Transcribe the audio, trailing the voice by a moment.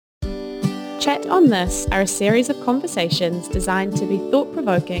Chat on This are a series of conversations designed to be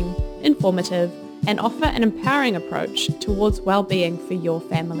thought-provoking, informative, and offer an empowering approach towards well-being for your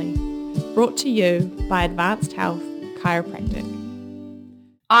family. Brought to you by Advanced Health Chiropractic.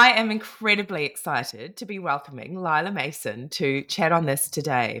 I am incredibly excited to be welcoming Leila Masson to Chat on This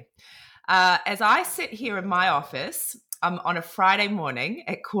today. As I sit here in my office on a Friday morning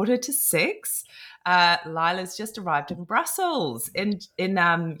at 5:45, Leila's just arrived in Brussels in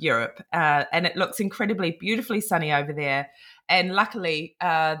Europe, and it looks incredibly beautifully sunny over there. And luckily,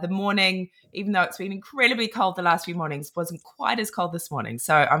 the morning, even though it's been incredibly cold the last few mornings, wasn't quite as cold this morning.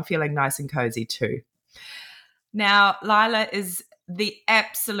 So I'm feeling nice and cozy too. Now, Leila is the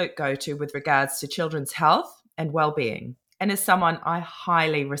absolute go-to with regards to children's health and well-being, and is someone I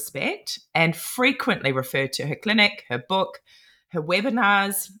highly respect and frequently refer to her clinic, her book, her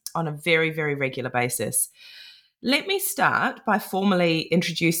webinars on a very, very regular basis. Let me start by formally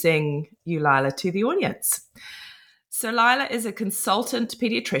introducing you, Leila, to the audience. So Leila is a consultant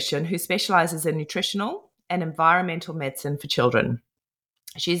pediatrician who specializes in nutritional and environmental medicine for children.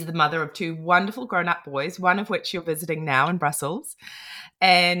 She's the mother of two wonderful grown-up boys, one of which you're visiting now in Brussels.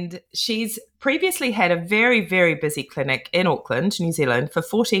 And she's previously had a very, very busy clinic in Auckland, New Zealand, for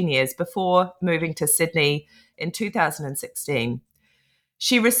 14 years before moving to Sydney in 2016.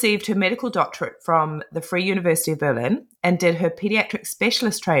 She received her medical doctorate from the Free University of Berlin and did her pediatric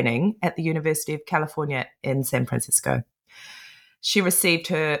specialist training at the University of California in San Francisco. She received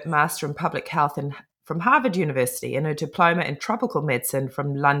her Master in Public Health from Harvard University and a diploma in tropical medicine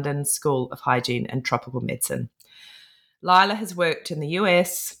from London School of Hygiene and Tropical Medicine. Leila has worked in the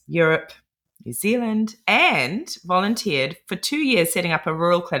US, Europe, New Zealand, and volunteered for 2 years setting up a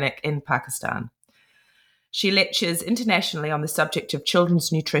rural clinic in Pakistan. She lectures internationally on the subject of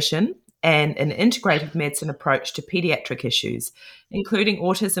children's nutrition and an integrative medicine approach to pediatric issues, including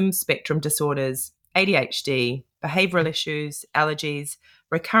autism spectrum disorders, ADHD, behavioral issues, allergies,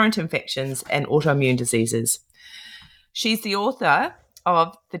 recurrent infections, and autoimmune diseases. She's the author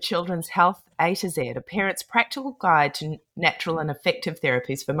of The Children's Health A to Z, a parent's practical guide to natural and effective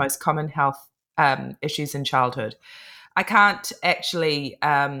therapies for most common health issues in childhood. I can't actually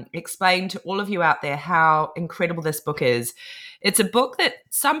explain to all of you out there how incredible this book is. It's a book that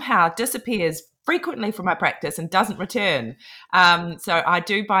somehow disappears frequently from my practice and doesn't return. So I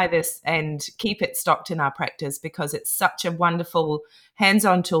do buy this and keep it stocked in our practice because it's such a wonderful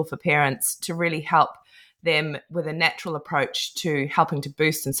hands-on tool for parents to really help them with a natural approach to helping to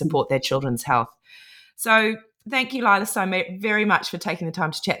boost and support their children's health. So thank you, Leila, so very much for taking the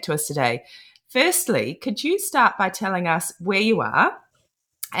time to chat to us today. Firstly, could you start by telling us where you are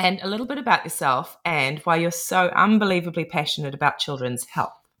and a little bit about yourself and why you're so unbelievably passionate about children's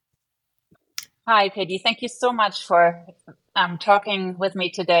health? Hi, Peggy. Thank you so much for talking with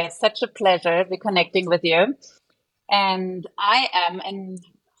me today. It's such a pleasure reconnecting with you. And I am in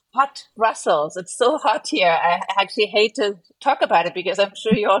hot Brussels. It's so hot here. I actually hate to talk about it because I'm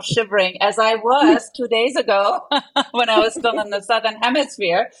sure you're all shivering, as I was 2 days ago when I was still in the Southern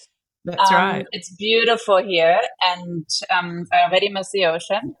Hemisphere. That's right. It's beautiful here, and I already miss the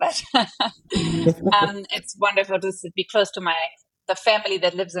ocean, but it's wonderful to be close to the family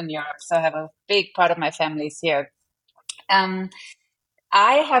that lives in Europe. So I have a big part of my family's here.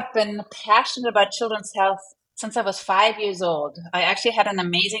 I have been passionate about children's health since I was 5 years old. I actually had an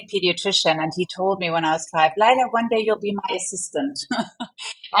amazing pediatrician, and he told me when I was 5, Leila, one day you'll be my assistant.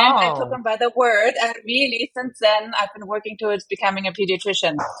 And I took him by the word, and really, since then, I've been working towards becoming a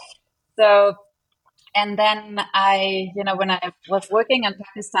pediatrician. So, and then when I was working in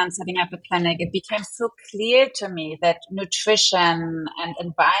Pakistan, setting up a clinic, it became so clear to me that nutrition and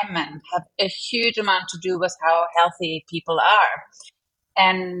environment have a huge amount to do with how healthy people are.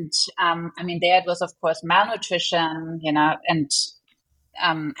 And, there it was, of course, malnutrition,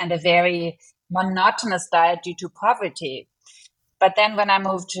 and a very monotonous diet due to poverty. But then when I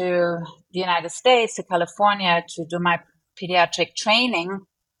moved to the United States, to California, to do my pediatric training,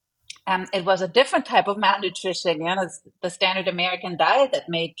 it was a different type of malnutrition, the standard American diet that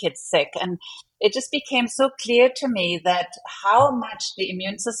made kids sick. And it just became so clear to me that how much the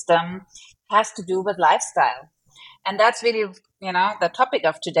immune system has to do with lifestyle. And that's really, the topic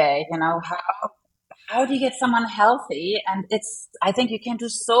of today, how do you get someone healthy? And I think you can do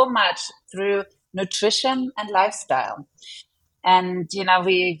so much through nutrition and lifestyle. And,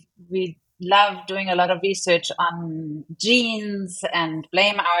 we love doing a lot of research on genes and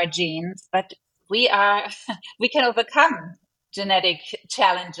blame our genes, but we can overcome genetic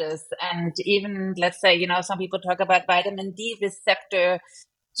challenges. And even, let's say, some people talk about vitamin D receptor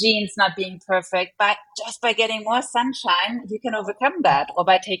genes not being perfect, but just by getting more sunshine, you can overcome that, or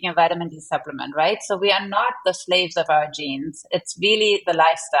by taking a vitamin D supplement, right? So we are not the slaves of our genes. It's really the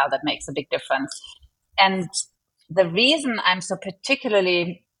lifestyle that makes a big difference. And the reason I'm so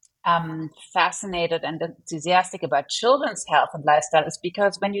particularly fascinated and enthusiastic about children's health and lifestyle is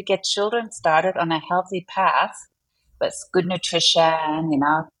because when you get children started on a healthy path with good nutrition,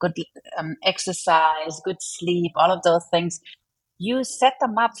 good exercise, good sleep, all of those things, you set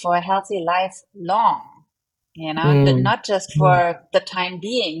them up for a healthy life long, not just for the time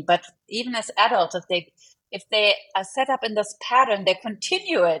being, but even as adults, if they are set up in this pattern, they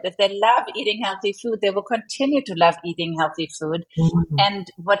continue it. If they love eating healthy food, they will continue to love eating healthy food. And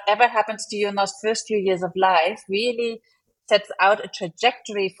whatever happens to you in those first few years of life really sets out a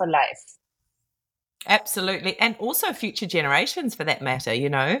trajectory for life. Absolutely. And also future generations for that matter,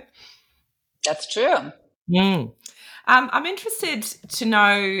 That's true. I'm interested to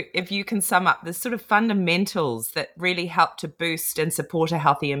know if you can sum up the sort of fundamentals that really help to boost and support a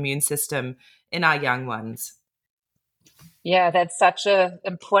healthy immune system in our young ones. Yeah, that's such an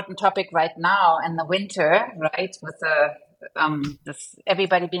important topic right now in the winter, right? With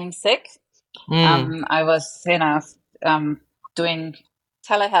everybody being sick. I was, doing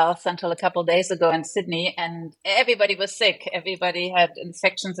telehealth until a couple of days ago in Sydney, and everybody was sick. Everybody had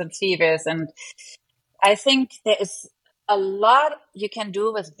infections and fevers, and I think there is a lot you can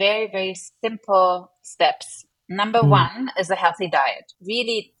do with very, very simple steps. Number one is a healthy diet,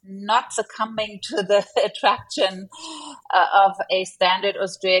 really not succumbing to the attraction of a standard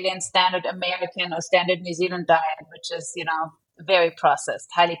Australian, standard American, or standard New Zealand diet, which is, very processed,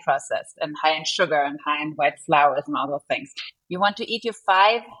 highly processed, and high in sugar and high in white flours and all those things. You want to eat your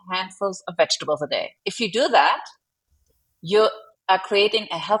 5 handfuls of vegetables a day. If you do that, you are creating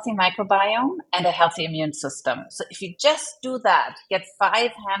a healthy microbiome and a healthy immune system. So if you just do that, get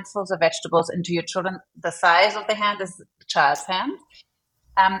 5 handfuls of vegetables into your children, the size of the hand is the child's hand,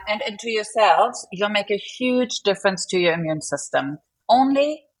 and into yourselves, you'll make a huge difference to your immune system.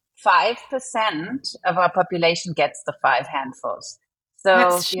 Only 5% of our population gets the 5 handfuls.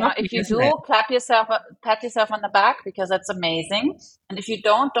 So, shocking, if you do, pat yourself on the back, because that's amazing. And if you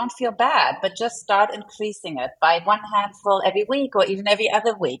don't feel bad, but just start increasing it by 1 handful every week or even every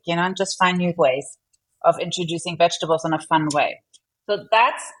other week, and just find new ways of introducing vegetables in a fun way. So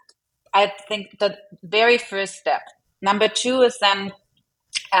that's, I think, the very first step. Number 2 is then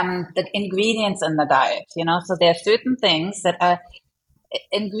the ingredients in the diet, so there are certain things that are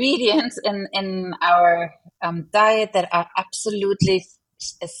ingredients in our diet that are absolutely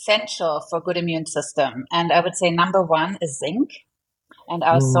essential for good immune system. And I would say number 1 is zinc. And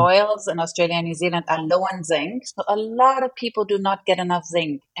our soils in Australia and New Zealand are low on zinc. So a lot of people do not get enough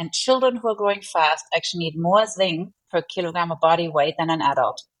zinc. And children who are growing fast actually need more zinc per kilogram of body weight than an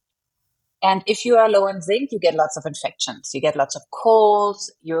adult. And if you are low on zinc, you get lots of infections. You get lots of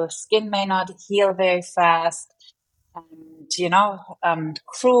colds. Your skin may not heal very fast. And,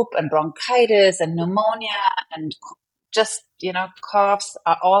 croup and bronchitis and pneumonia and just, coughs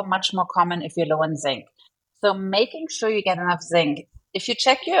are all much more common if you're low on zinc. So making sure you get enough zinc. If you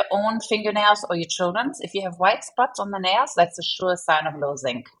check your own fingernails or your children's, if you have white spots on the nails, that's a sure sign of low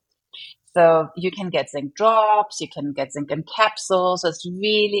zinc. So you can get zinc drops, you can get zinc in capsules. So it's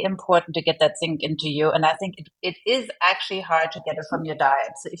really important to get that zinc into you. And I think it is actually hard to get it from your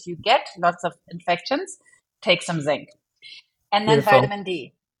diet. So if you get lots of infections, take some zinc. And then vitamin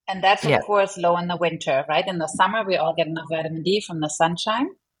D. And that's, of course, low in the winter, right? In the summer, we all get enough vitamin D from the sunshine,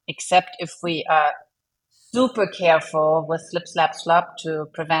 except if we are super careful with slip, slap, slop to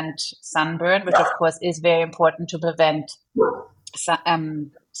prevent sunburn, which, of course, is very important to prevent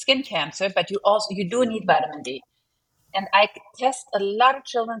skin cancer. But you do need vitamin D. And I test a lot of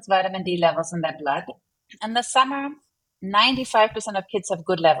children's vitamin D levels in their blood. In the summer, 95% of kids have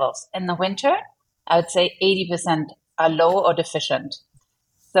good levels. In the winter, I would say 80% are low or deficient.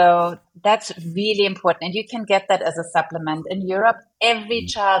 So that's really important. And you can get that as a supplement. In Europe, every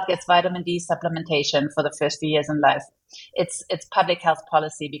child gets vitamin D supplementation for the first few years in life. It's public health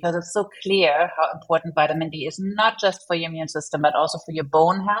policy, because it's so clear how important vitamin D is, not just for your immune system, but also for your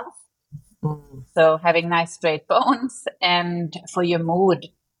bone health. So having nice straight bones, and for your mood,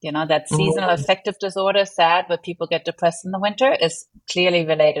 that seasonal affective disorder, SAD, where people get depressed in the winter, is clearly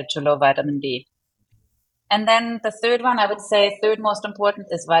related to low vitamin D. And then the third one, I would say, third most important,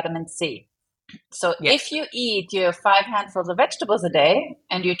 is vitamin C. So if you eat your 5 handfuls of vegetables a day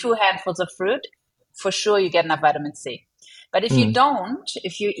and your 2 handfuls of fruit, for sure you get enough vitamin C. But if you don't,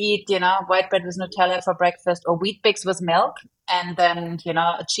 if you eat, white bread with Nutella for breakfast or Wheat Bix with milk, and then,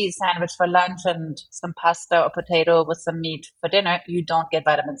 a cheese sandwich for lunch and some pasta or potato with some meat for dinner, you don't get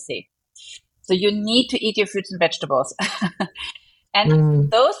vitamin C. So you need to eat your fruits and vegetables. And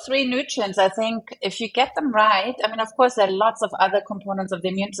those three nutrients, I think, if you get them right, I mean, of course, there are lots of other components of the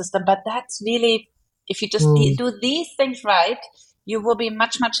immune system, but that's really, if you just do these things right, you will be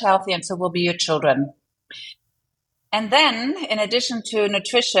much, much healthier, and so will be your children. And then, in addition to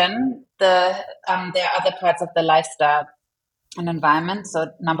nutrition, there are other parts of the lifestyle and environment. So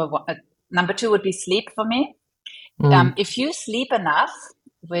number two would be sleep for me. If you sleep enough,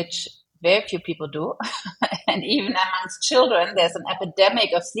 which very few people do, and even amongst children, there's an epidemic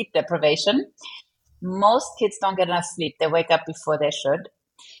of sleep deprivation. Most kids don't get enough sleep. They wake up before they should.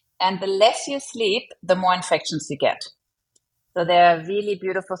 And the less you sleep, the more infections you get. So there are really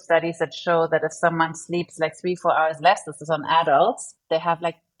beautiful studies that show that if someone sleeps like 3-4 hours less, this is on adults, they have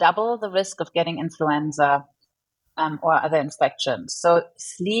like double the risk of getting influenza or other infections. So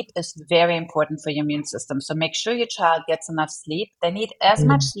sleep is very important for your immune system. So make sure your child gets enough sleep. They need as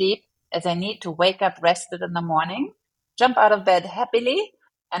much sleep as they need to wake up rested in the morning, jump out of bed happily,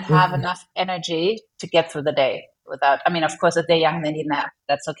 and have enough energy to get through the day without, I mean, of course, if they're young, they need a nap.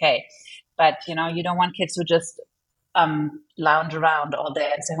 That's okay. But, you don't want kids who just lounge around all day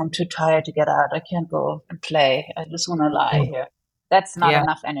and say, I'm too tired to get out. I can't go and play. I just want to lie here. That's not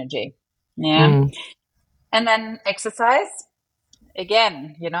enough energy. Yeah. And then exercise.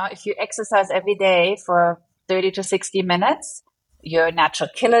 Again, if you exercise every day for 30 to 60 minutes, your natural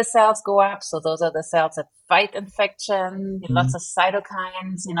killer cells go up. So those are the cells that fight infection, lots of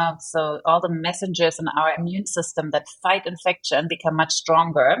cytokines, so all the messengers in our immune system that fight infection become much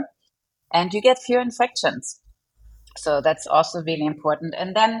stronger, and you get fewer infections. So that's also really important.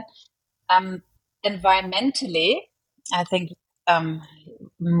 And then environmentally, I think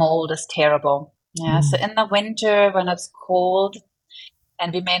mold is terrible. Yeah. So in the winter, when it's cold,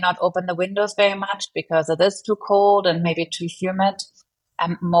 and we may not open the windows very much because it is too cold and maybe too humid,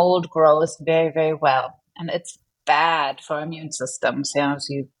 mold grows very, very well. And it's bad for immune systems. So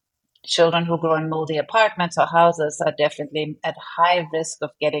children who grow in moldy apartments or houses are definitely at high risk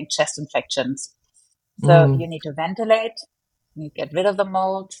of getting chest infections. So you need to ventilate, you get rid of the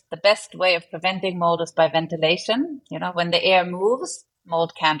mold. The best way of preventing mold is by ventilation. When the air moves,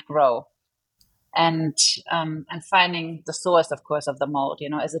 mold can't grow. And finding the source, of course, of the mold.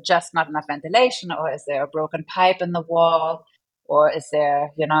 Is it just not enough ventilation, or is there a broken pipe in the wall, or is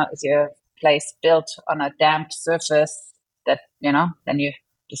there, is your place built on a damp surface that, then you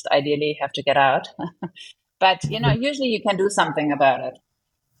just ideally have to get out. But, usually you can do something about it.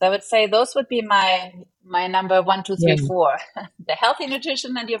 So I would say those would be my number 1, 2, 3, 4. The healthy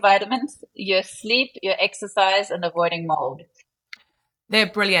nutrition and your vitamins, your sleep, your exercise, and avoiding mold. They're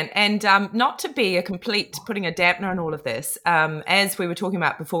brilliant. And not to be a complete putting a dampener on all of this, as we were talking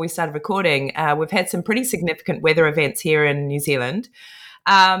about before we started recording, we've had some pretty significant weather events here in New Zealand.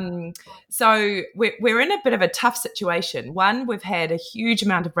 So we're in a bit of a tough situation. One, we've had a huge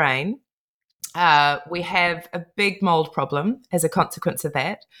amount of rain. We have a big mold problem as a consequence of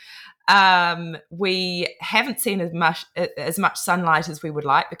that. We haven't seen as much sunlight as we would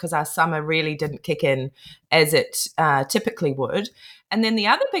like because our summer really didn't kick in as it typically would. And then the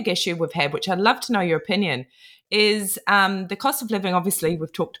other big issue we've had, which I'd love to know your opinion, is the cost of living, obviously,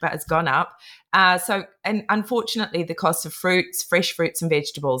 we've talked about, has gone up. And unfortunately, the cost of fruits, fresh fruits and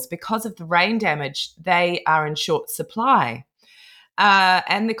vegetables, because of the rain damage, they are in short supply.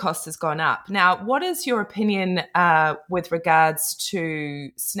 And the cost has gone up. Now, what is your opinion with regards to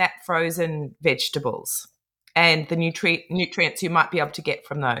snap frozen vegetables and the nutrients you might be able to get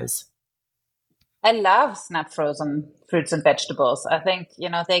from those? I love snap frozen fruits and vegetables. I think,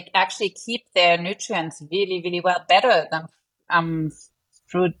 they actually keep their nutrients really, really well, better than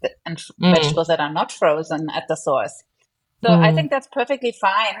fruit and vegetables that are not frozen at the source. So I think that's perfectly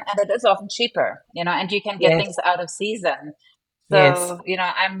fine. And it is often cheaper, and you can get things out of season. So,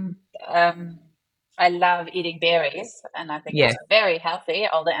 I love eating berries, and I think it's very healthy.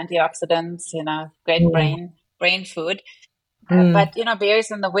 All the antioxidants, great brain food. But,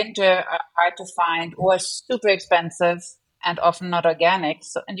 berries in the winter are hard to find or super expensive and often not organic.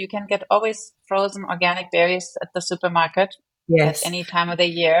 So, and you can get always frozen organic berries at the supermarket at any time of the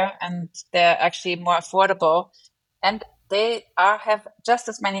year, and they're actually more affordable. And they have just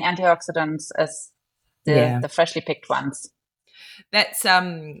as many antioxidants as the freshly picked ones. That's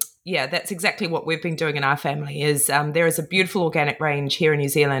that's exactly what we've been doing in our family. Is there is a beautiful organic range here in New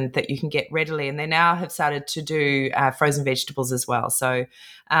Zealand that you can get readily, and they now have started to do frozen vegetables as well. So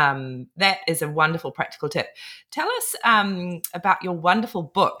that is a wonderful practical tip. Tell us about your wonderful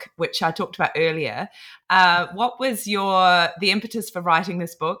book, which I talked about earlier. What was the impetus for writing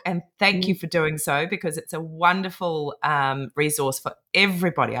this book? And thank you for doing so, because it's a wonderful resource for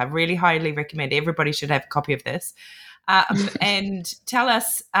everybody. I really highly recommend everybody should have a copy of this. And tell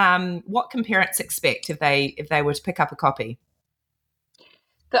us what can parents expect if they were to pick up a copy?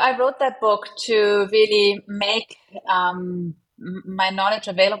 So I wrote that book to really make my knowledge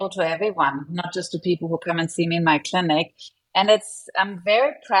available to everyone, not just to people who come and see me in my clinic. And it's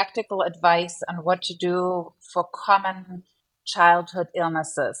very practical advice on what to do for common childhood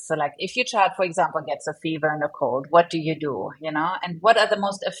illnesses. So like if your child, for example, gets a fever and a cold, what do? And what are the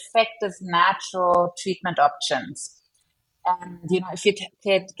most effective natural treatment options? And, if your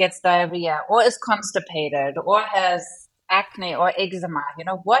kid gets diarrhea or is constipated or has acne or eczema,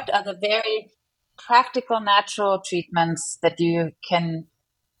 what are the very practical natural treatments that you can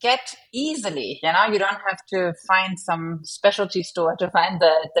get easily? You don't have to find some specialty store to find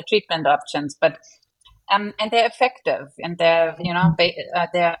the treatment options, but and they're effective, and they're,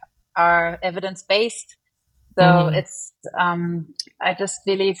 they are evidence-based. So it's, I just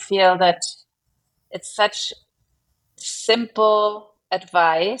really feel that it's such simple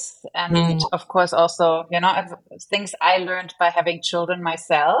advice, and of course also things I learned by having children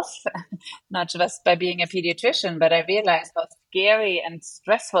myself, not just by being a pediatrician, but I realized how scary and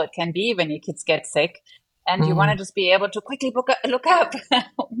stressful it can be when your kids get sick, and you want to just be able to quickly look up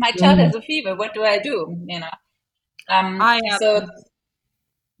my child has a fever, what do I do? Oh,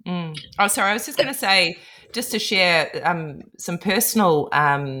 sorry, I was just going to say, just to share some personal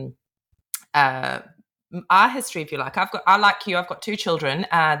our history, if you like. Like you, I've got two children.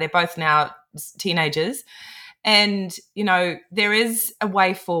 They're both now teenagers. And, there is a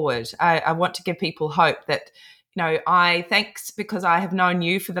way forward. I want to give people hope that, thanks because I have known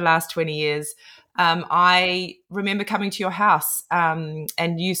you for the last 20 years. I remember coming to your house and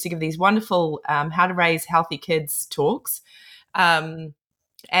you used to give these wonderful how to raise healthy kids talks. And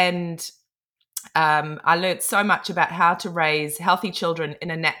I learned so much about how to raise healthy children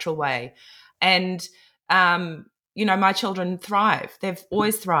in a natural way. And my children thrive. They've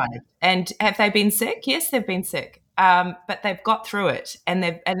always thrived. And have they been sick? Yes, they've been sick. But they've got through it, and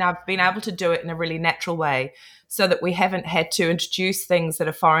I've been able to do it in a really natural way, so that we haven't had to introduce things that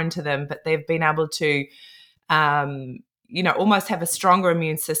are foreign to them, but they've been able to, almost have a stronger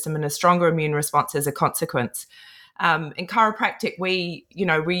immune system and a stronger immune response as a consequence. In chiropractic, we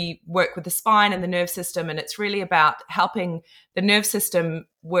work with the spine and the nerve system, and it's really about helping the nerve system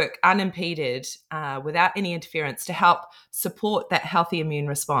work unimpeded without any interference to help support that healthy immune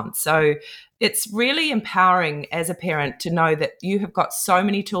response. So it's really empowering as a parent to know that you have got so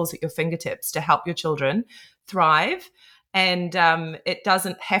many tools at your fingertips to help your children thrive. And it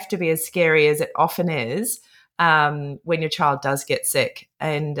doesn't have to be as scary as it often is when your child does get sick.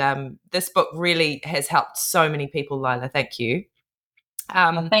 And this book really has helped so many people, Leila. Thank you.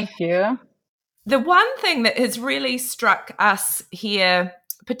 Thank you. The one thing that has really struck us here,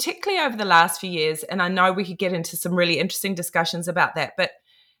 particularly over the last few years, and I know we could get into some really interesting discussions about that, but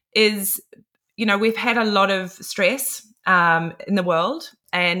is, we've had a lot of stress in the world,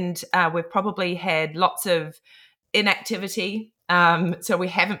 and we've probably had lots of inactivity. So we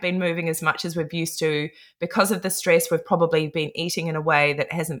haven't been moving as much as we've used to because of the stress. We've probably been eating in a way that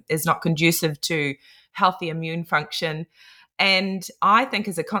is not conducive to healthy immune function. And I think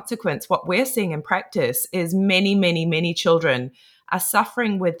as a consequence, what we're seeing in practice is many, many, many children are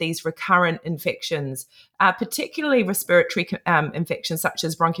suffering with these recurrent infections, particularly respiratory infections such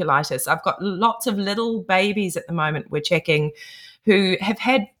as bronchiolitis. I've got lots of little babies at the moment we're checking who have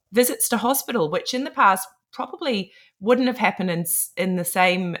had visits to hospital, which in the past probably wouldn't have happened in the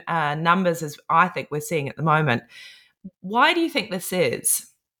same numbers as I think we're seeing at the moment. Why do you think this is?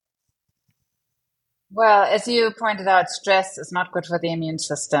 Well, as you pointed out, stress is not good for the immune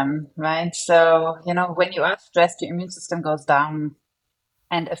system, right? So, when you are stressed, your immune system goes down.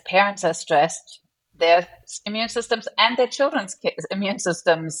 And if parents are stressed, their immune systems and their children's immune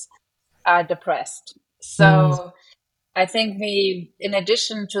systems are depressed. So I think in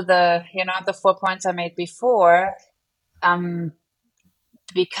addition to the 4 points I made before,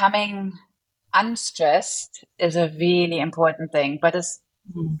 becoming unstressed is a really important thing, but it's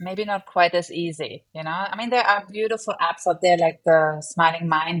maybe not quite as easy. I mean, there are beautiful apps out there like the Smiling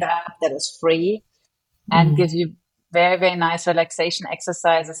Mind app that is free and gives you very, very nice relaxation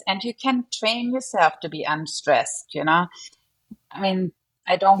exercises, and you can train yourself to be unstressed. I mean,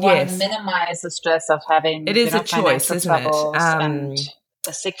 I don't want to Yes. minimize the stress of having, It is a choice, financial isn't it? troubles and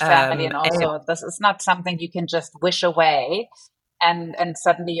a sick family. And also, this is not something you can just wish away and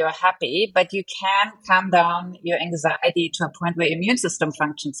suddenly you're happy, but you can calm down your anxiety to a point where your immune system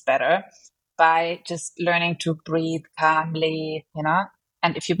functions better by just learning to breathe calmly,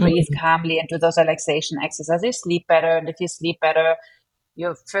 and if you breathe calmly and do those relaxation exercises, you sleep better. And if you sleep better,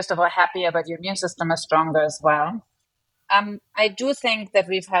 you're first of all happier, but your immune system is stronger as well. I do think that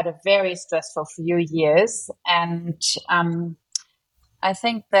we've had a very stressful few years, and I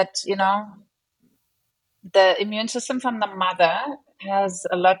think that the immune system from the mother has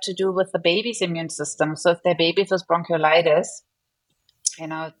a lot to do with the baby's immune system. So if their baby has bronchiolitis,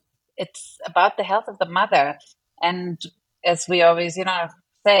 it's about the health of the mother. And as we always,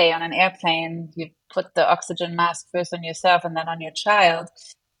 say on an airplane, you put the oxygen mask first on yourself and then on your child.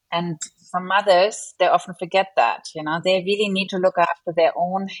 And for mothers, they often forget that, they really need to look after their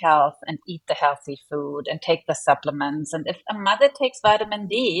own health and eat the healthy food and take the supplements. And if a mother takes vitamin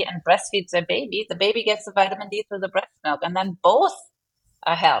D and breastfeeds their baby, the baby gets the vitamin D through the breast milk, and then both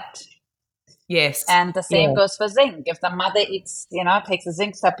are helped. Yes. And the same goes for zinc. If the mother eats, takes a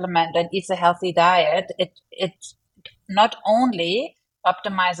zinc supplement and eats a healthy diet, it not only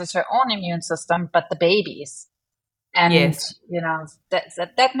optimizes her own immune system, but the baby's. And, yes.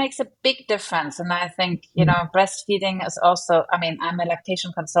 That makes a big difference. And I think, breastfeeding is also, I'm a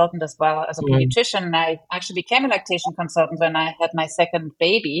lactation consultant as well as a pediatrician. And I actually became a lactation consultant when I had my second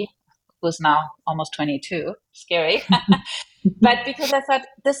baby, who's now almost 22. Scary. But because I thought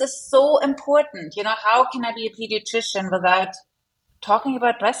this is so important, how can I be a pediatrician without talking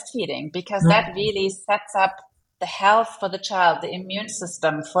about breastfeeding? Because that really sets up the health for the child, the immune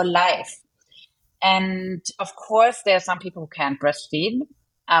system for life. And of course, there are some people who can't breastfeed.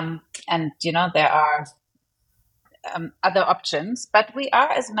 And, there are other options. But we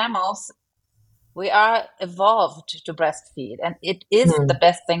are, as mammals, we are evolved to breastfeed. And it is the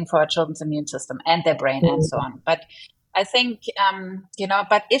best thing for our children's immune system and their brain and so on. But I think,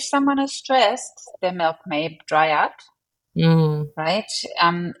 but if someone is stressed, their milk may dry up. Right?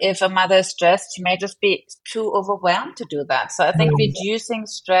 If a mother is stressed, she may just be too overwhelmed to do that. So I think reducing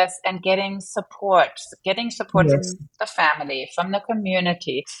stress and getting support from the family, from the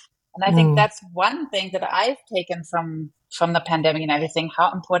community. And I think that's one thing that I've taken from the pandemic and everything,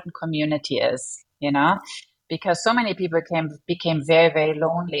 how important community is, because so many people became very, very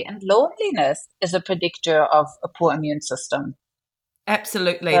lonely. And loneliness is a predictor of a poor immune system.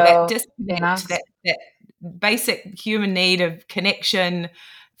 Absolutely. So, that disconnect, that basic human need of connection,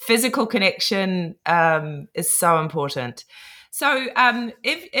 physical connection, is so important. So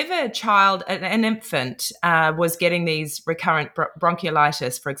if a child, an infant, was getting these recurrent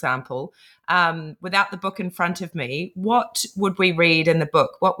bronchiolitis, for example, without the book in front of me, what would we read in the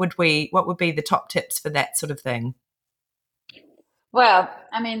book? What would be the top tips for that sort of thing? Well,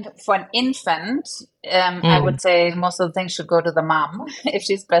 for an infant, I would say most of the things should go to the mom if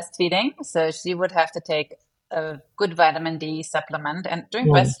she's breastfeeding. So she would have to take a good vitamin D supplement. And during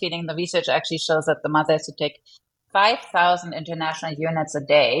breastfeeding, the research actually shows that the mother has to take 5,000 international units a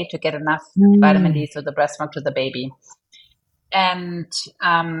day to get enough vitamin D through the breast milk to the baby. And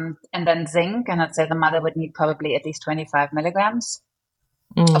then zinc, and I'd say the mother would need probably at least 25 milligrams.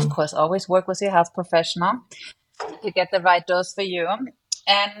 Of course, always work with your health professional to get the right dose for you,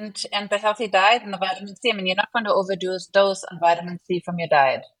 and the healthy diet and the vitamin C. You're not going to overdose dose on vitamin C from your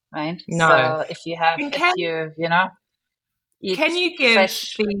diet, right? No. So if you eat can you give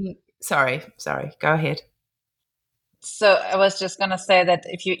fresh. Sorry, go ahead. So I was just going to say that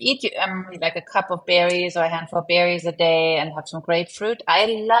if you eat like a cup of berries or a handful of berries a day and have some grapefruit, I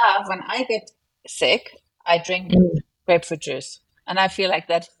love when I get sick, I drink grapefruit juice, and I feel like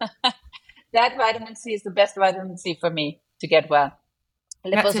that. That vitamin C is the best vitamin C for me to get well.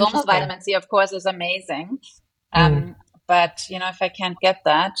 Liposomal vitamin C, of course, is amazing. But, if I can't get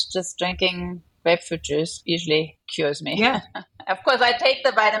that, just drinking grapefruit juice usually cures me. Yeah. Of course, I take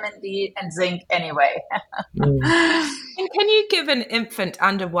the vitamin D and zinc anyway. And can you give an infant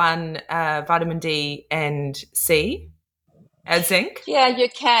under one vitamin D and C? Zinc? Yeah, you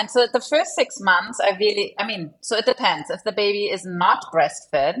can. So the first 6 months, so it depends. If the baby is not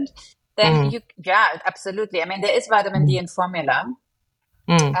breastfed, then absolutely. There is vitamin D in formula,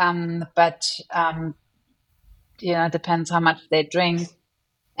 but it depends how much they drink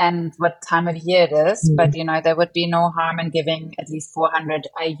and what time of year it is. But there would be no harm in giving at least 400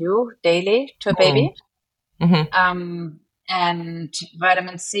 IU daily to a baby. And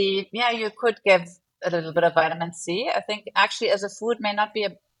vitamin C, you could give a little bit of vitamin C. I think actually as a food may not be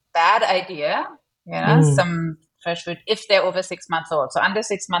a bad idea. Some fresh food if they're over 6 months old. So under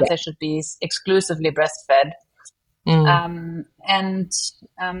 6 months, they should be exclusively breastfed. If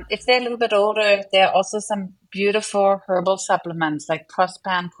they're a little bit older, there are also some beautiful herbal supplements like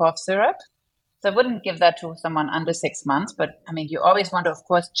Prospan cough syrup. So I wouldn't give that to someone under 6 months, but I mean, you always want to, of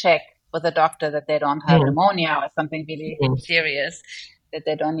course, check with a doctor that they don't have pneumonia or something really serious, that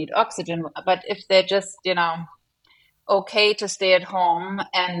they don't need oxygen. But if they're just, okay to stay at home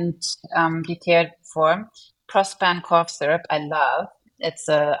and be cared for, Prospan cough syrup, I love. It's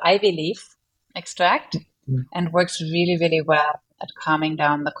a ivy leaf extract and works really, really well at calming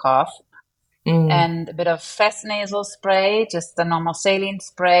down the cough. And a bit of fast nasal spray, just the normal saline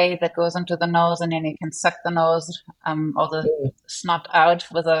spray that goes into the nose, and then you can suck the nose or the snot out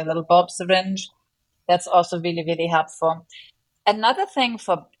with a little bulb syringe. That's also really, really helpful. Another thing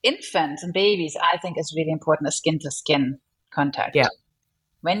for infants and babies, I think is really important, is skin-to-skin contact. Yeah.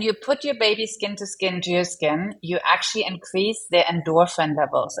 When you put your baby skin to skin to your skin, you actually increase their endorphin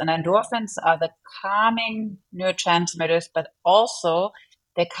levels. And endorphins are the calming neurotransmitters, but also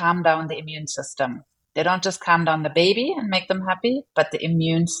they calm down the immune system. They don't just calm down the baby and make them happy, but the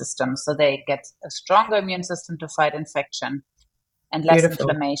immune system. So they get a stronger immune system to fight infection and less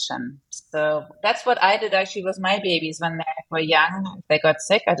inflammation. So that's what I did actually with my babies when they were young. If they got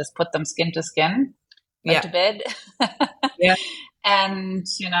sick, I just put them skin to skin, went to bed. And,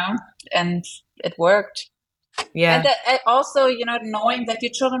 and it worked. Yeah. And also, knowing that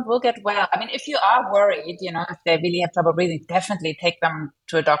your children will get well. I mean, if you are worried, if they really have trouble breathing, definitely take them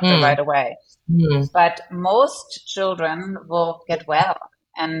to a doctor right away. But most children will get well.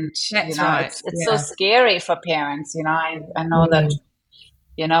 And, it's so scary for parents. I know that,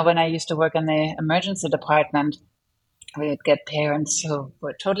 when I used to work in the emergency department, we would get parents who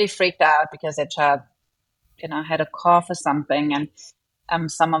were totally freaked out because their child, had a cough or something. And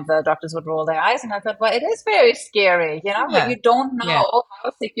some of the doctors would roll their eyes, and I thought, well, it is very scary, but you don't know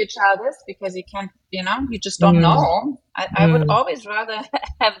how sick your child is because you can't, you just don't know. I would always rather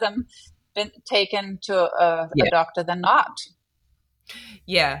have them been taken to a doctor than not.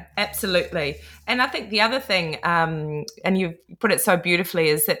 Yeah, absolutely. And I think the other thing, and you've put it so beautifully,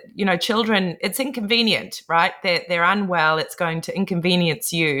 is that, children, it's inconvenient, right? They're unwell. It's going to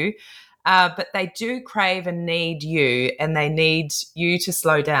inconvenience you. But they do crave and need you, and they need you to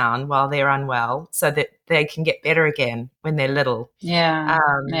slow down while they're unwell so that they can get better again when they're little. Yeah.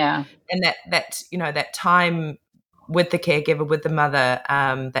 And that time with the caregiver, with the mother,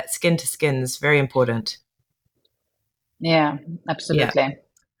 that skin to skin is very important. Yeah, absolutely. Yeah.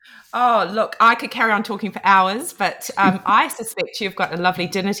 Oh, look, I could carry on talking for hours, but I suspect you've got a lovely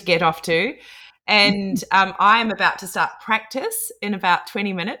dinner to get off to. And I am about to start practice in about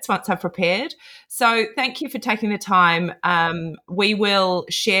 20 minutes once I've prepared. So thank you for taking the time. We will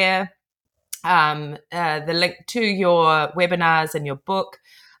share the link to your webinars and your book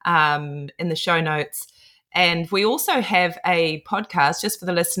in the show notes. And we also have a podcast just for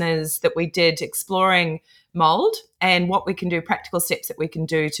the listeners that we did exploring mold and what we can do, practical steps that we can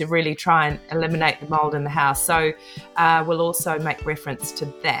do to really try and eliminate the mold in the house. So we'll also make reference to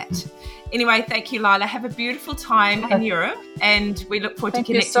that. Anyway, thank you, Leila. Have a beautiful time in Europe, and we look forward to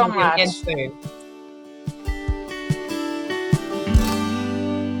connecting with you again soon.